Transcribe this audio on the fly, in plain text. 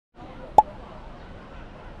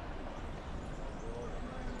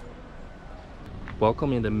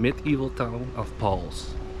Welcome in the medieval town of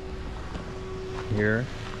Pauls. Here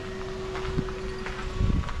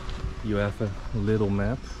you have a little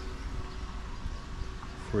map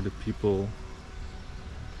for the people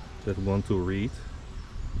that want to read.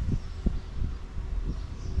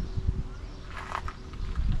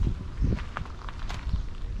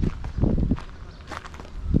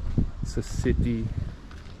 It's a city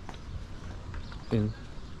in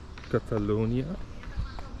Catalonia.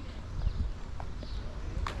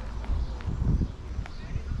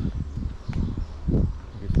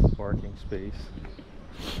 Here's a parking space.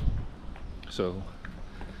 So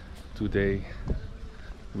today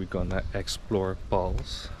we're gonna explore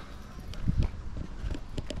Pauls.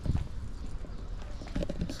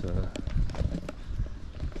 It's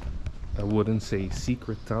I wouldn't say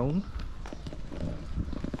secret town,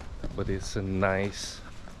 but it's a nice,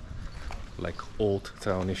 like, old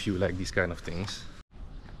town if you like these kind of things.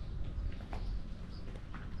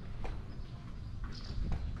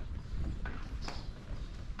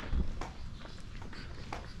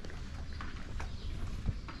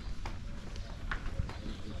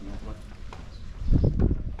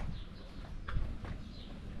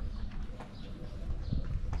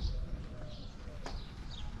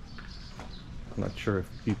 Not sure if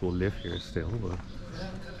people live here still, but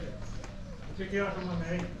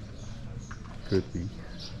could be.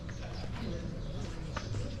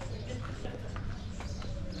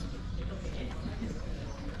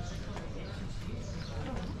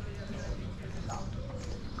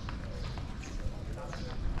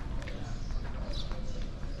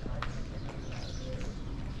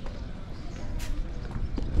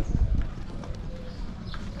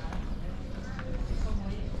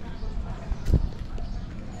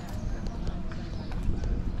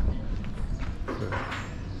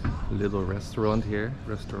 Little restaurant here,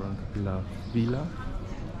 Restaurant La Villa.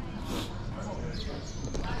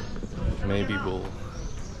 Maybe we'll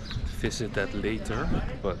visit that later,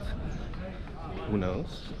 but who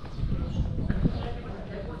knows?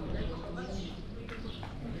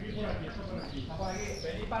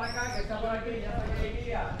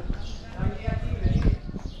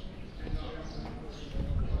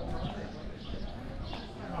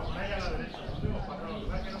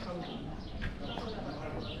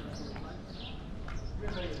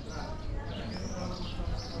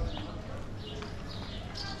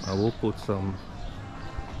 I will put some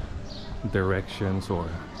directions or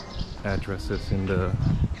addresses in the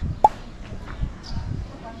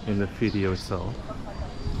video itself.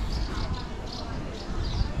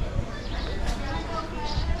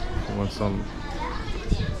 If you want some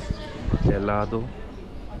helado,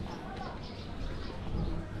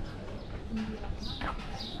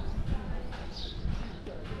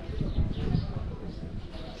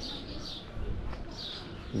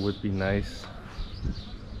 would be nice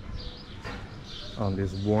on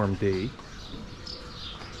this warm day.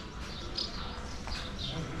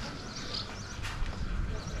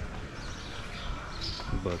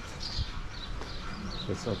 But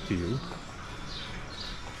it's up to you.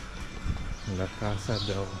 La Casa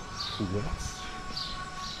del Fugas.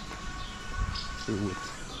 Food.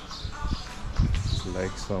 It's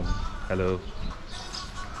like some, hello,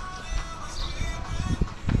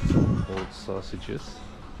 old sausages,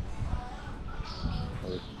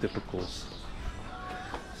 or typical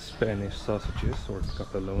Spanish sausages, or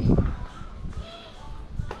Catalonia.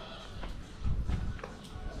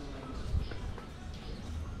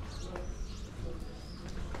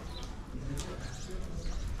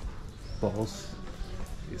 Pauls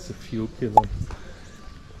is a few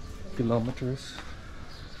kilometers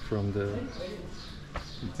from the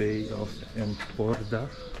Bay of Emporda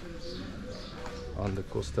on the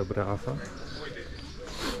Costa Brava.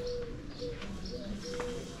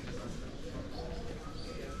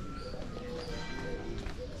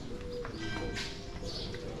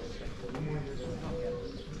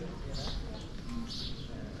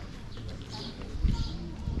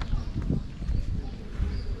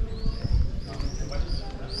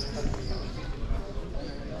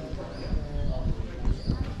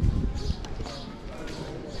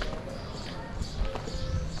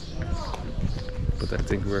 I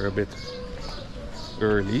think we're a bit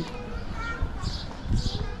early,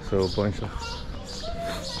 so a bunch of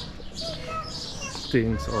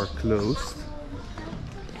things are closed.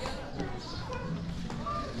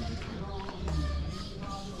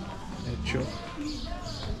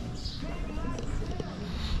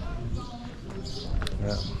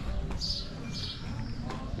 Yeah.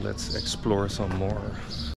 Let's explore some more.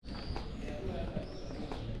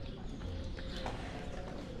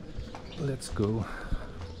 Let's go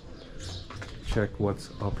check what's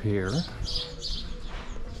up here.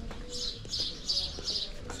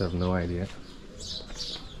 have no idea.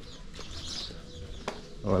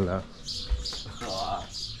 Hola.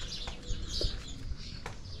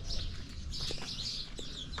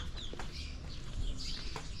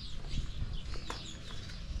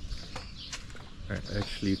 I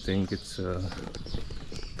actually think it's a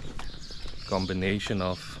combination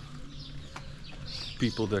of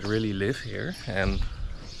people that really live here and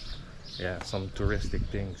yeah, some touristic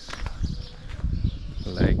things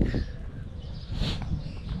like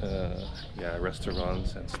yeah,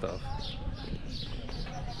 restaurants and stuff.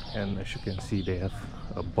 And as you can see, they have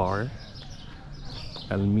a bar,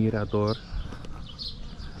 El Mirador.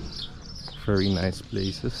 Very nice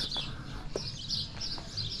places.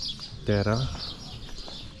 Terra.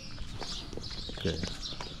 Okay,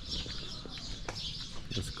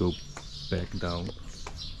 let's go back down.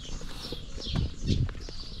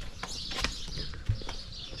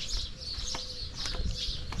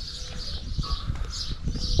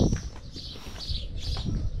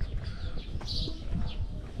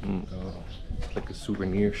 Oh, it's like a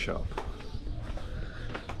souvenir shop.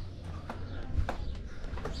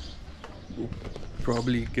 We'll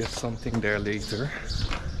probably get something there later,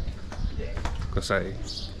 because I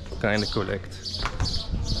kind of collect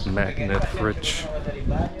magnet fridge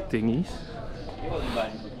thingies.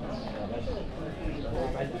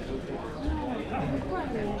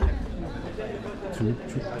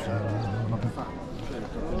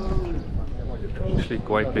 Actually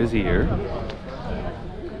quite busy here.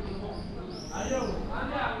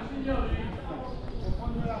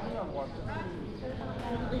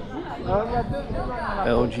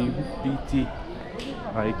 LGBTIQ.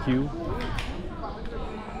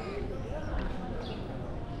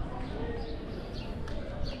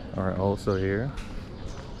 Are also here.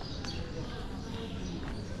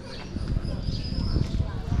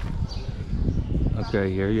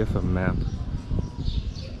 Okay, here you have a map.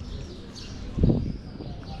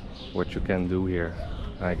 What you can do here,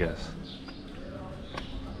 I guess.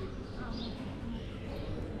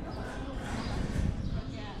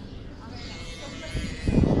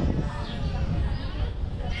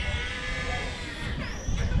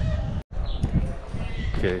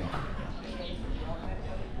 Okay.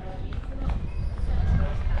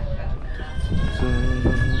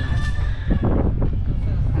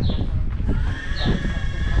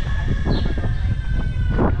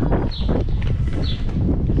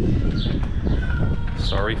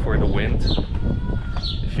 Sorry for the wind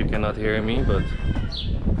if you cannot hear me, but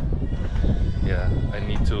yeah, I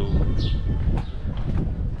need to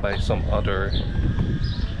buy some other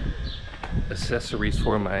accessories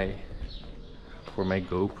for my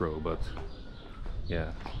GoPro, but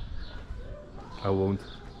yeah, I won't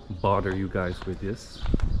bother you guys with this.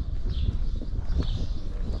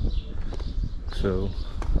 So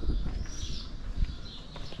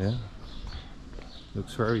yeah,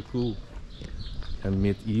 looks very cool and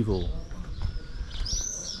medieval,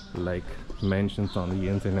 like mentioned on the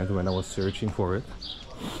internet when I was searching for it.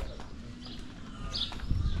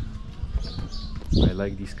 I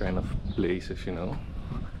like these kind of places, you know,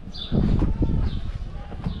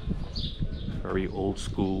 very old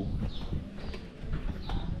school.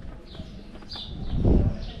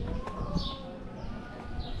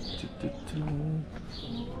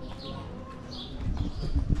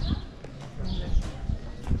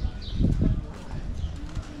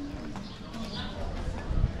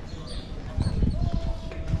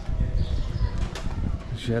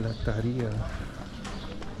 Gelateria.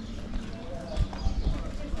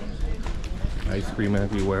 Ice cream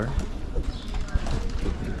everywhere.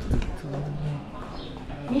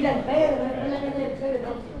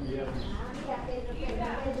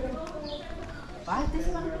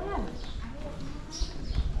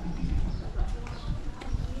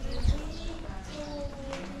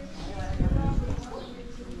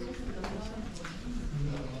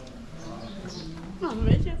 Nou,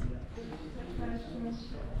 weet je het.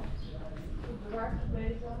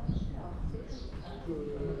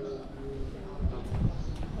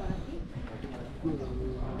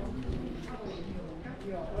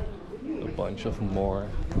 A bunch of more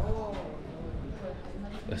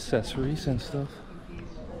accessories and stuff.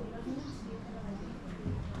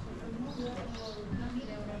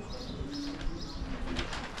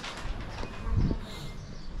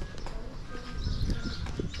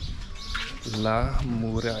 La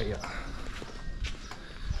Muralla.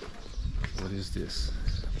 What is this?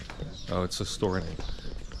 Oh, it's a store name.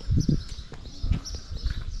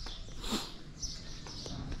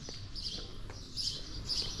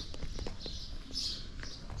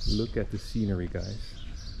 Look at the scenery, guys.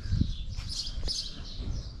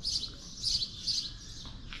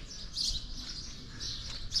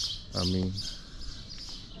 I mean,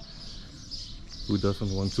 who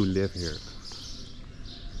doesn't want to live here?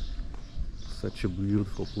 Such a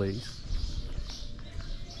beautiful place.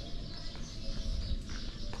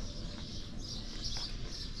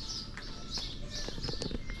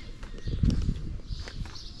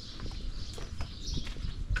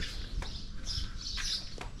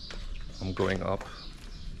 I'm going up,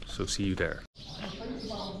 so see you there.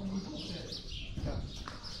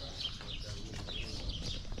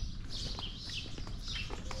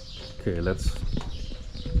 Okay, let's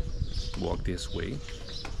walk this way.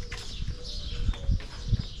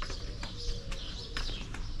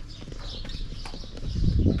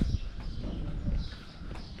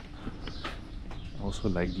 Also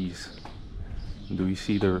like these, do you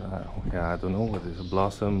see the, yeah, I don't know what it is,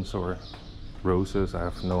 blossoms or roses, I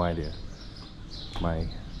have no idea. My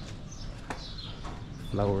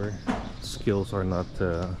flower skills are not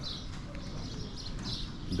that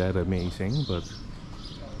amazing, but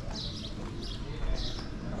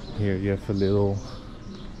here you have a little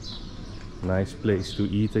nice place to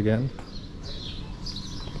eat again.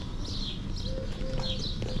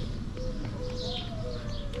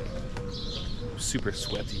 Super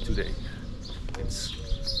sweaty today. It's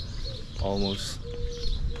almost,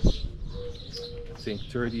 I think,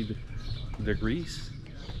 30 degrees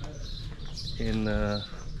in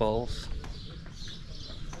Pals.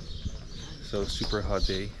 So super hot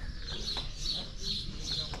day,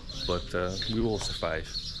 but we will survive.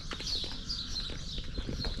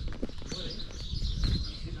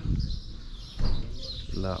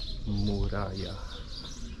 La Muralla.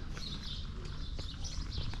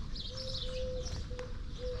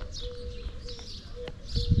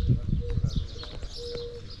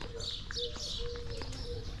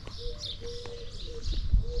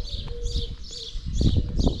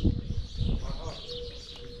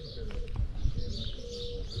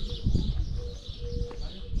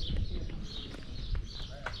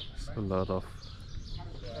 A lot of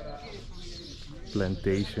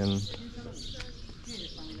plantation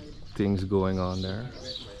things going on there.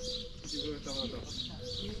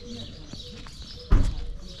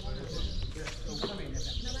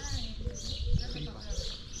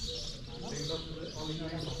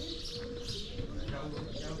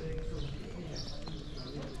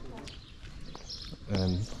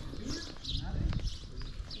 And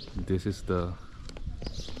this is the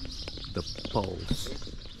Pulse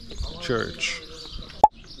Church.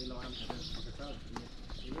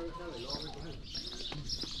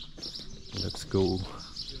 Let's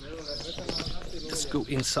go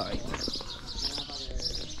inside.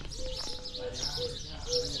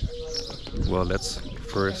 Well, let's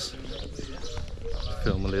first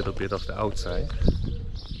film a little bit of the outside.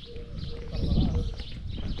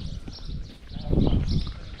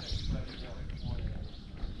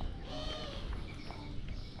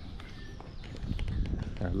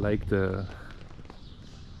 I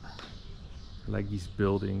like these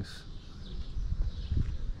buildings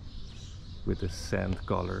with the sand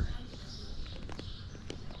color.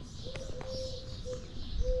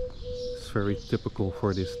 It's very typical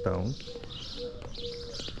for this town.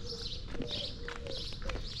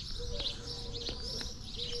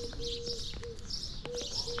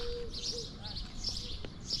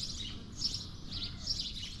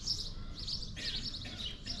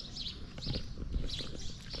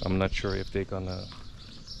 I'm not sure if they're gonna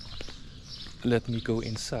let me go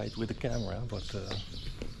inside with the camera, but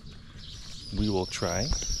we will try.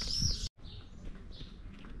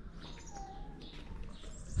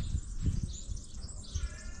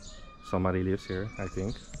 Somebody lives here, I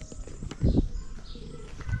think.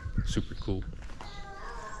 Super cool.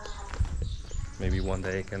 Maybe one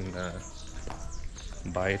day I can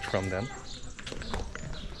buy it from them.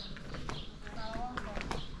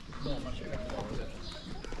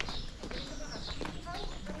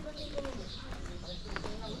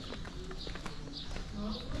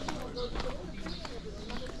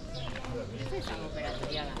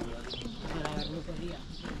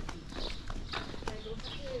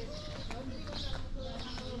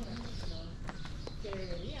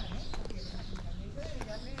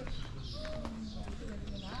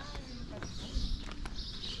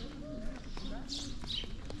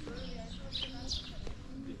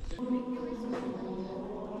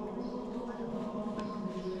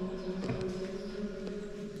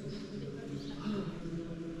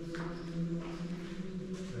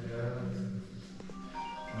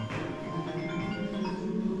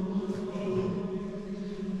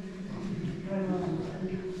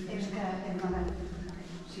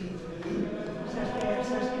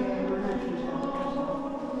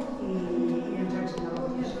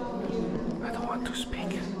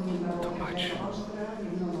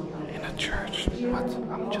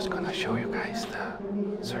 show you guys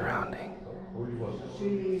the surrounding.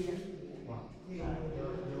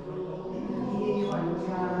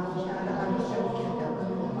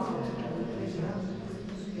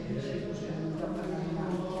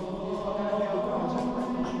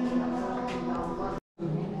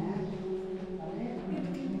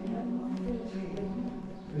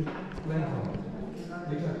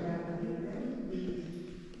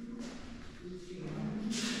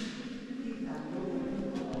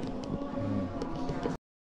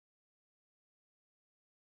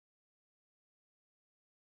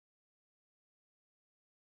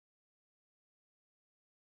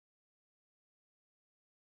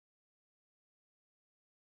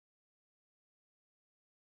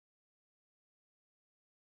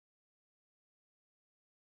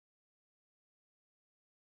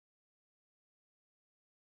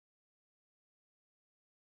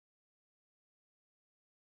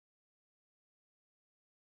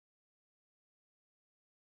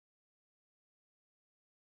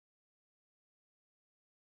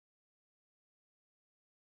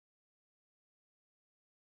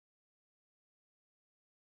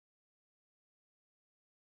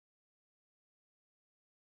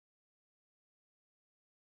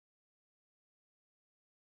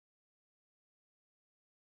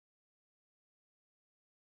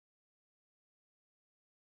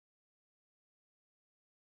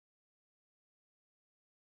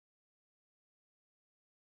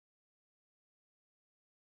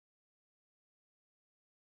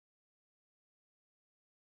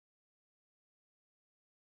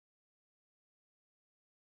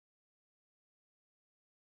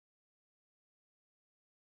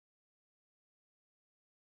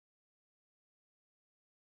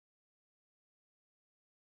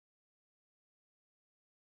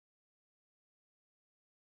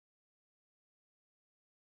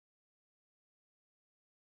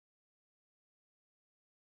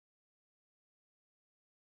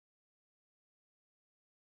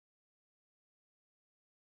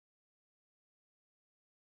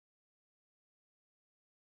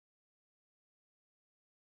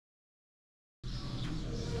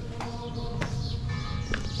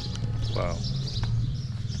 Wow,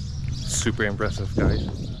 super impressive, guys.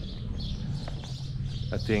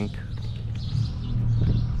 I think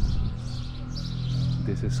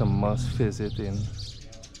this is a must visit in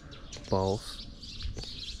Pals.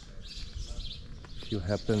 If you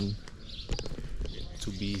happen to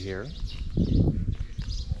be here,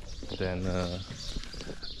 then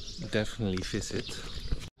definitely visit.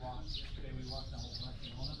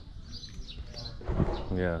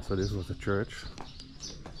 Yeah, so this was the church.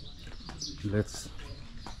 Let's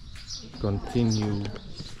continue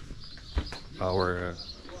our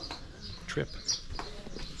trip.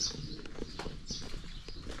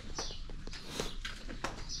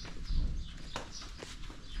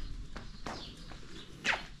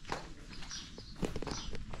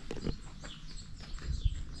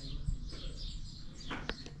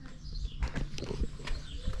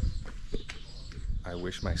 I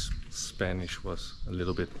wish my Spanish was a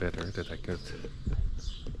little bit better, that I could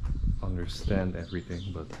understand everything,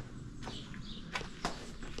 but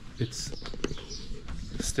it's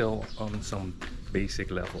still on some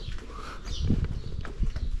basic level.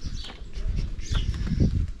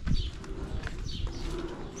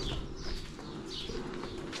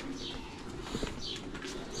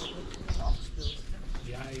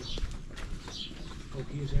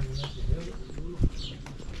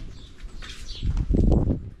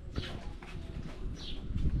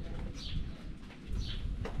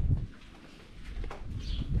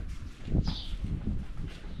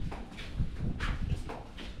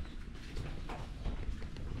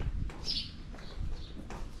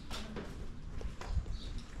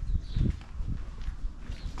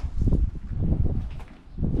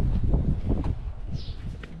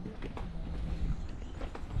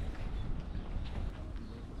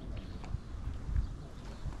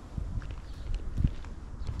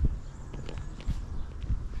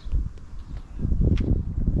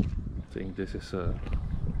 I think this is a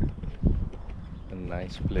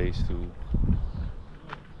nice place to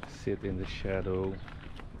sit in the shadow.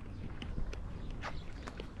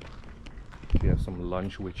 If you have some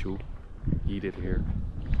lunch with you, eat it here.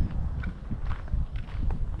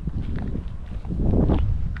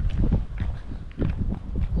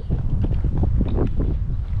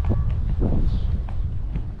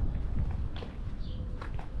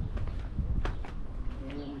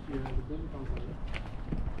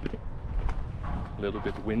 A little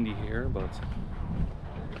bit windy here, but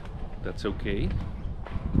that's okay.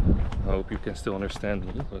 I hope you can still understand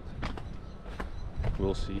me, but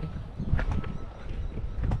we'll see.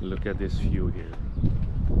 Look at this view here.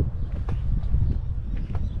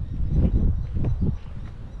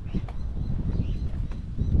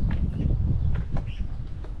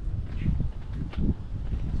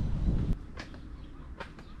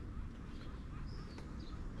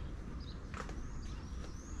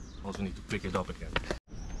 Also need to pick it up again.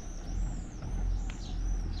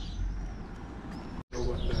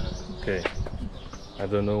 Okay, I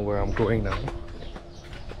don't know where I'm going now.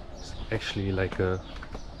 It's actually like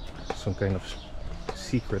some kind of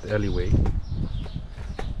secret alleyway.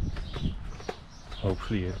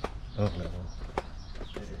 Hopefully, oh no.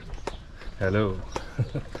 Hello.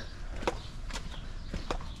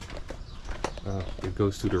 Oh, it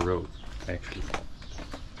goes to the road actually.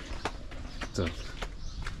 So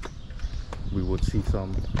we would see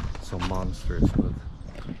some monsters, but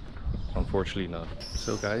unfortunately not.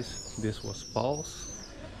 So guys, this was Paul's.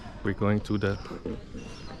 We're going to the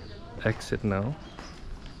exit now.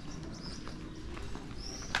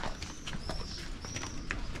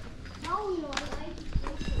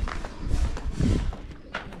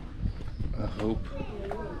 I hope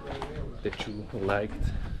that you liked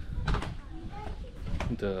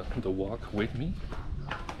the walk with me,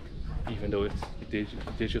 even though it's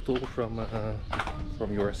digital from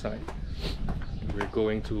your side. We're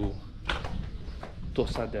going to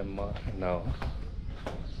Tossa de Mar now,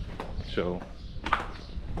 so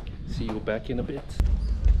see you back in a bit.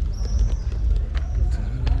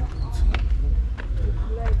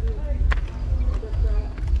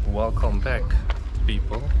 Welcome back,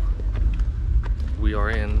 people. We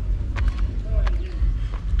are in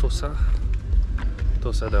Tossa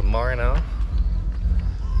de Mar now,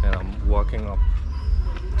 and I'm walking up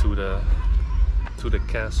to the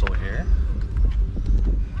castle here.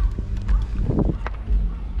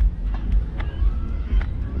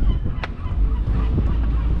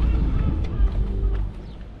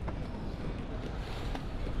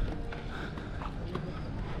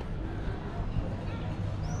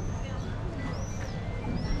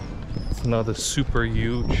 It's not a super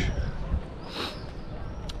huge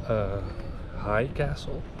high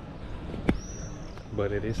castle,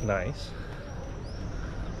 but it is nice.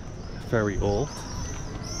 Very old.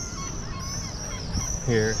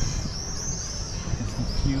 Here is the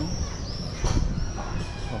view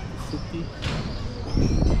of the city.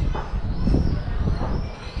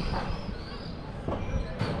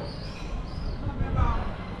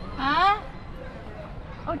 Ah?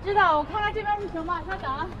 我知道，我看看这边是什么，稍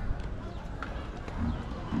等啊。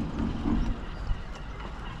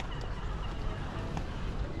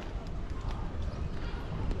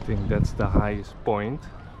 I think that's the highest point.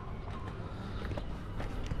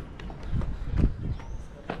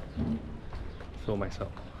 Film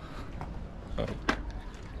myself. Oh.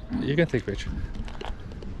 You can take a picture.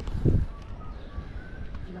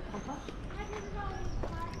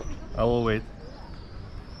 I will wait.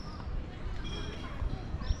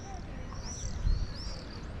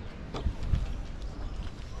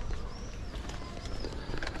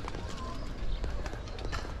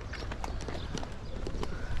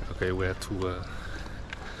 Okay, we had to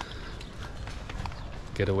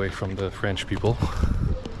get away from the French people.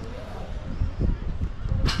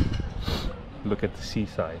 Look at the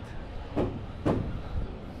seaside.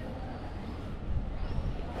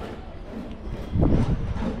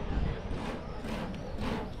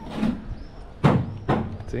 I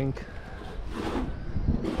think,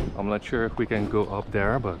 I'm not sure if we can go up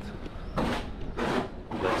there, but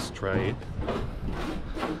let's try it.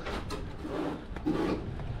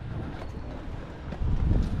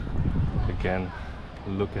 Again,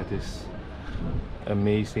 look at this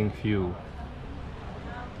amazing view.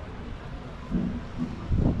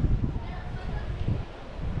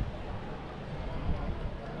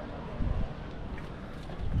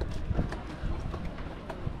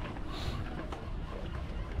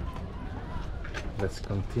 Let's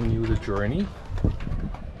continue the journey.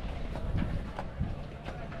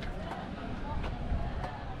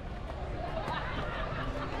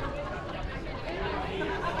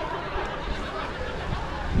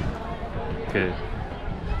 Okay,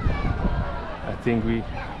 I think we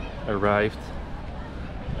arrived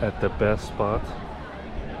at the best spot.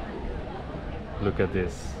 Look at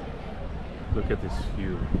this. Look at this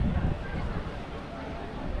view.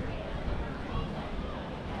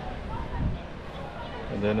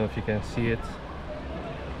 I don't know if you can see it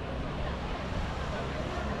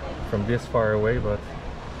from this far away, but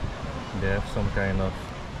they have some kind of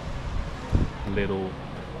little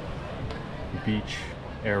beach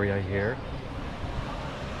area here.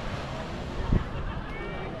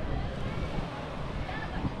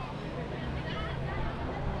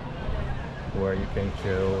 where you can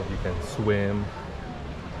chill, you can swim.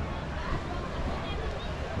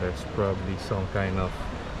 There's probably some kind of,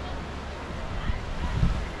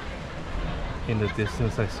 in the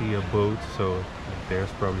distance I see a boat, so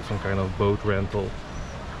there's probably some kind of boat rental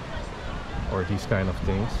or these kind of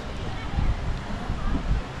things.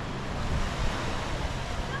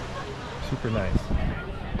 Super nice.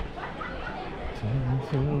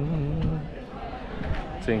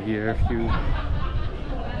 I think here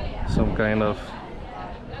some kind of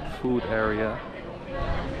food area.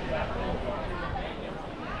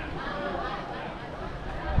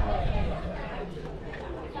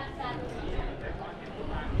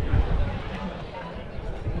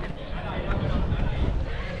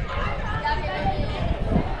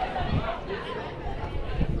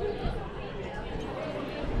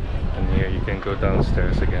 And here you can go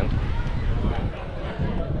downstairs again.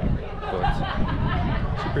 But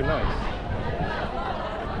super nice.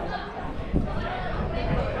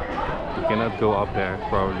 You cannot go up there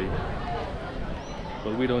probably,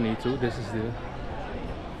 but we don't need to. This is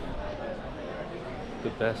the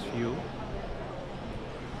best view.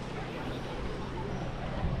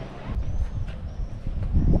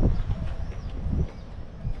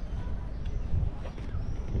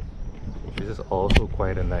 This is also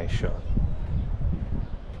quite a nice shot.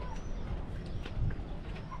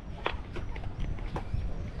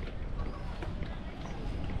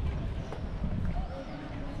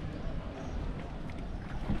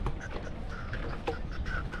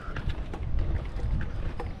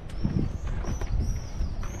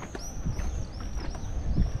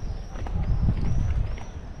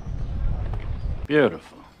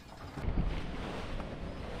 Beautiful.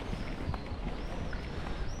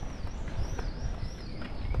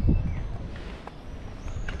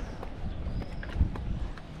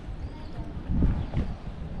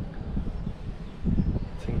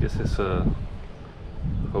 I think this is a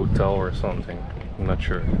hotel or something. I'm not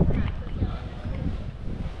sure.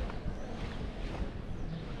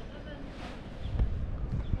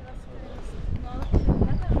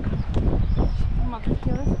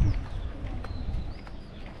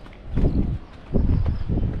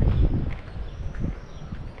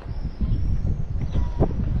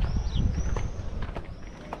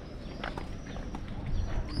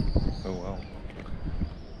 Oh wow.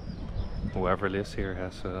 Whoever lives here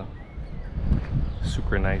has a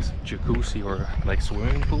super nice jacuzzi or like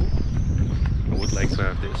swimming pool. I would like to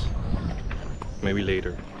have this. Maybe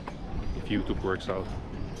later, if YouTube works out.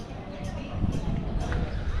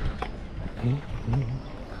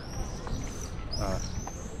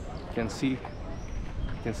 You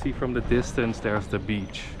can see from the distance there's the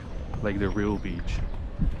beach, like the real beach.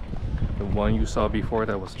 The one you saw before,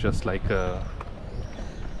 that was just like a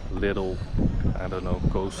little, I don't know,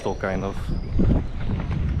 coastal kind of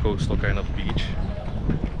beach.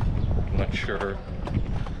 I'm not sure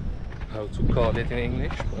how to call it in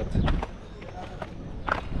English, but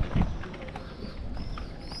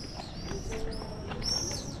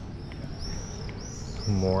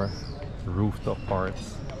more rooftop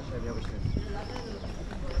parts.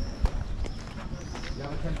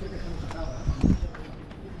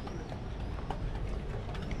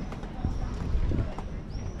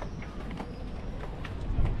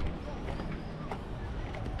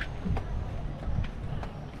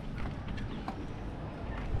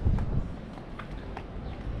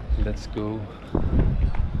 Let's go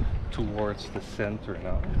towards the center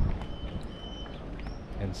now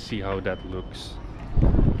and see how that looks.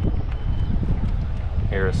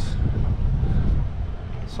 Here's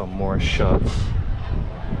some more shots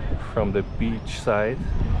from the beach side.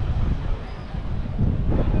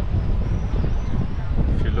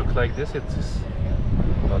 If you look like this, it's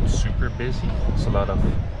not super busy. There's a lot of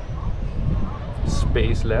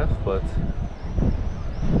space left, but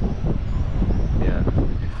yeah,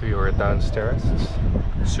 if you are downstairs,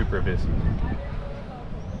 it's super busy.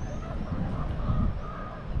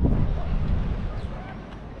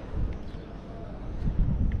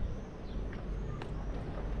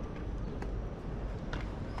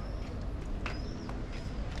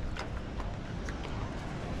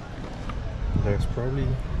 There's probably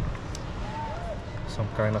some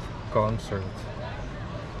kind of concert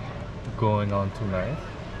going on tonight.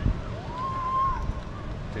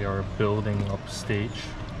 They are building up stage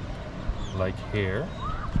like here.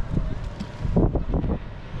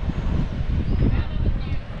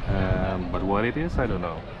 But what it is, I don't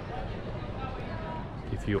know.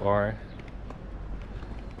 If you are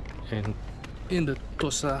in the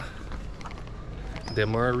Tossa de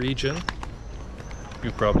Mar region,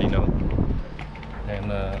 you probably know. And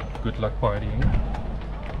good luck partying.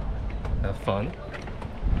 Have fun.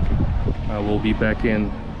 I will be back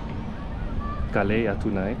in Calais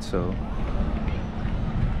tonight, so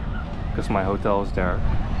because my hotel is there.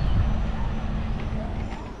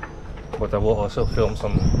 But I will also film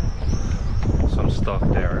some stuff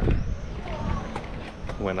there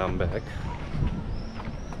when I'm back.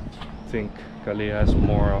 I think Calais has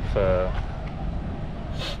more of a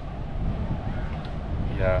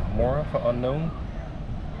more of an unknown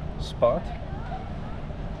spot,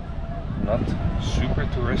 not super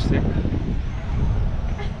touristic.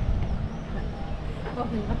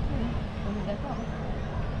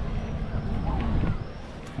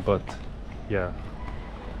 But yeah,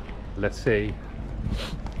 let's say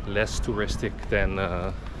less touristic than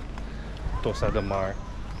Tossa de Mar.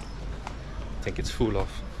 I think it's full of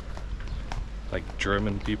like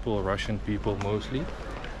German people, Russian people mostly,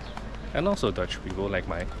 and also Dutch people like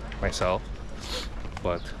myself.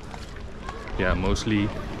 But yeah, mostly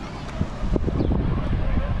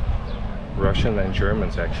Russian and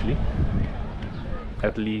Germans actually.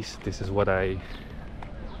 At least this is what I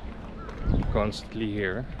constantly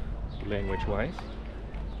hear, language wise.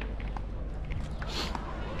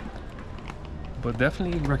 But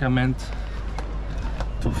definitely recommend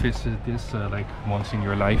to visit this like once in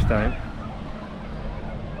your lifetime.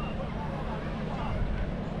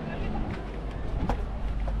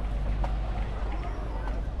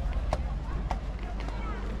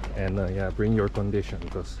 And yeah, bring your condition,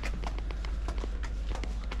 because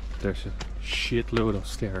there's a shitload of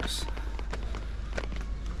stairs.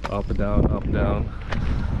 Up, down.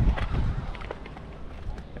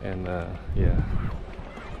 And yeah,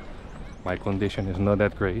 my condition is not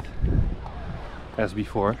that great as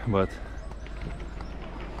before, but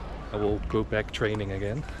I will go back training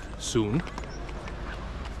again soon,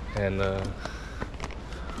 and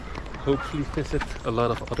hopefully visit a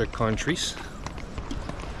lot of other countries.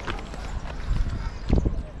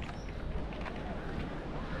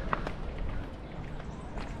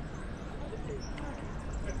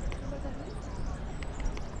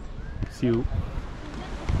 See you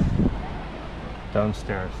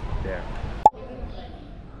downstairs there.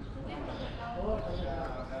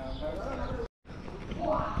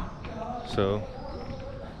 So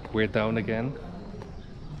we're down again.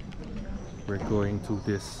 We're going to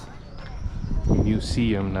this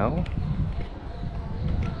museum now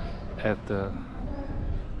at the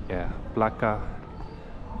Placa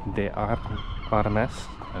de Armes.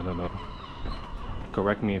 I don't know.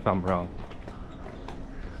 Correct me if I'm wrong.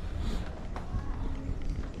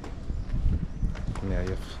 Yeah, you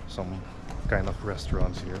have some kind of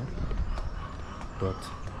restaurants here, but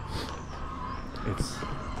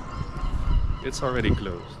it's already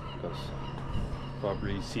closed because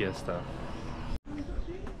probably siesta.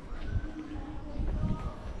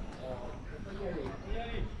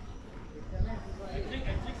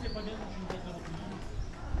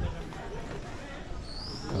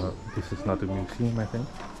 This is not a museum, I think.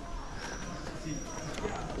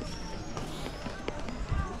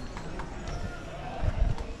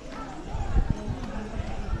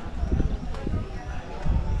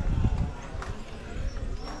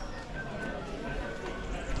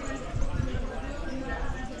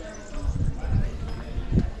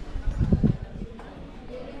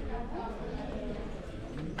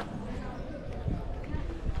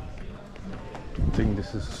 I think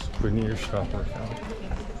this is a souvenir shop right now.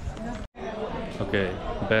 Okay,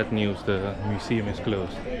 bad news, the museum is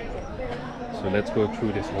closed. So let's go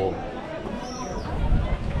through this hall.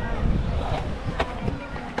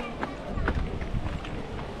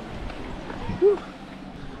 Whew.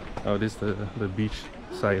 Oh, this is the beach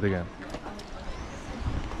side again.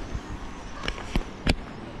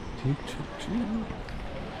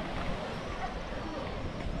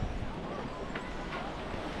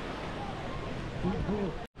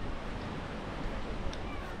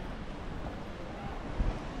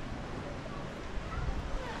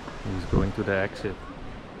 He's going to the exit.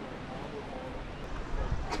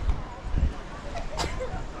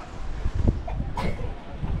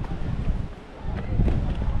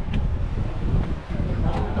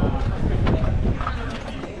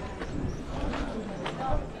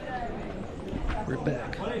 We're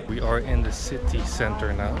back. We are in the city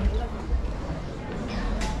center now,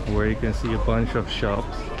 where you can see a bunch of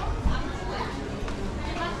shops.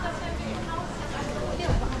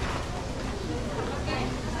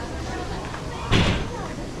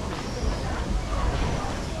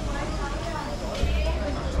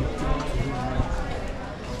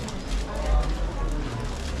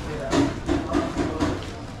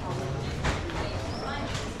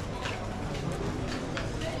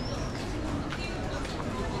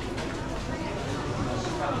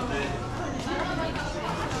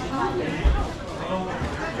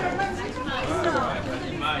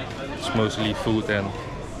 It's mostly food and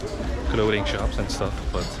clothing shops and stuff,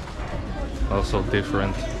 but also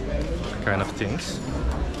different kind of things.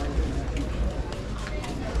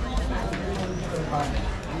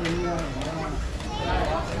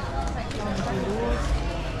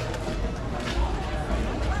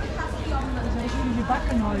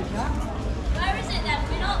 Where is it then?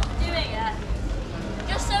 We're not doing it.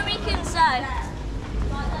 Just so we can say.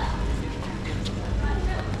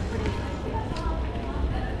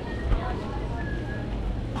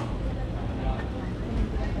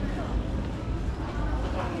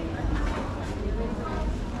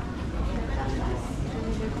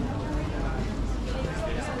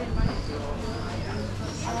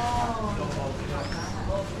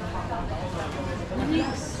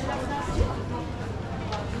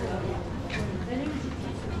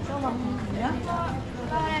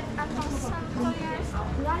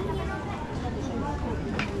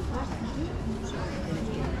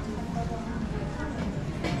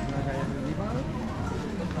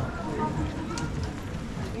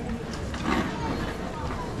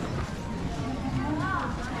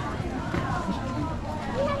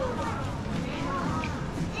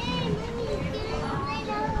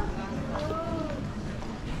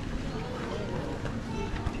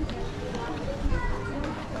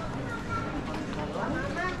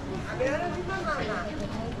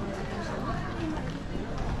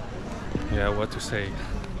 Yeah, what to say?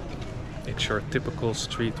 It's your typical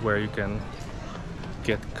street where you can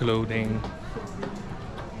get clothing,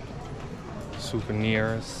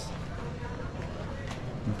 souvenirs,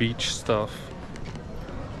 beach stuff,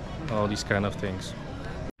 all these kind of things.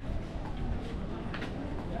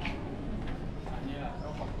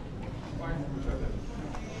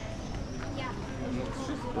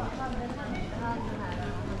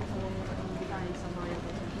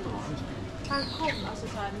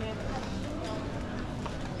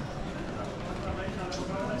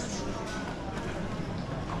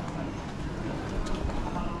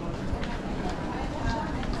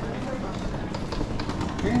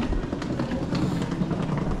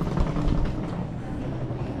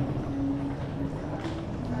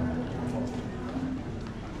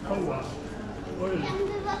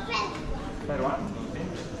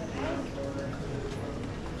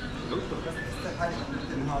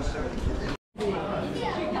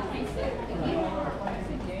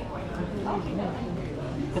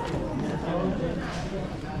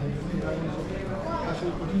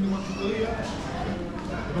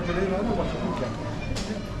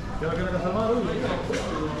 ¿Quieres que la casa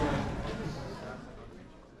más?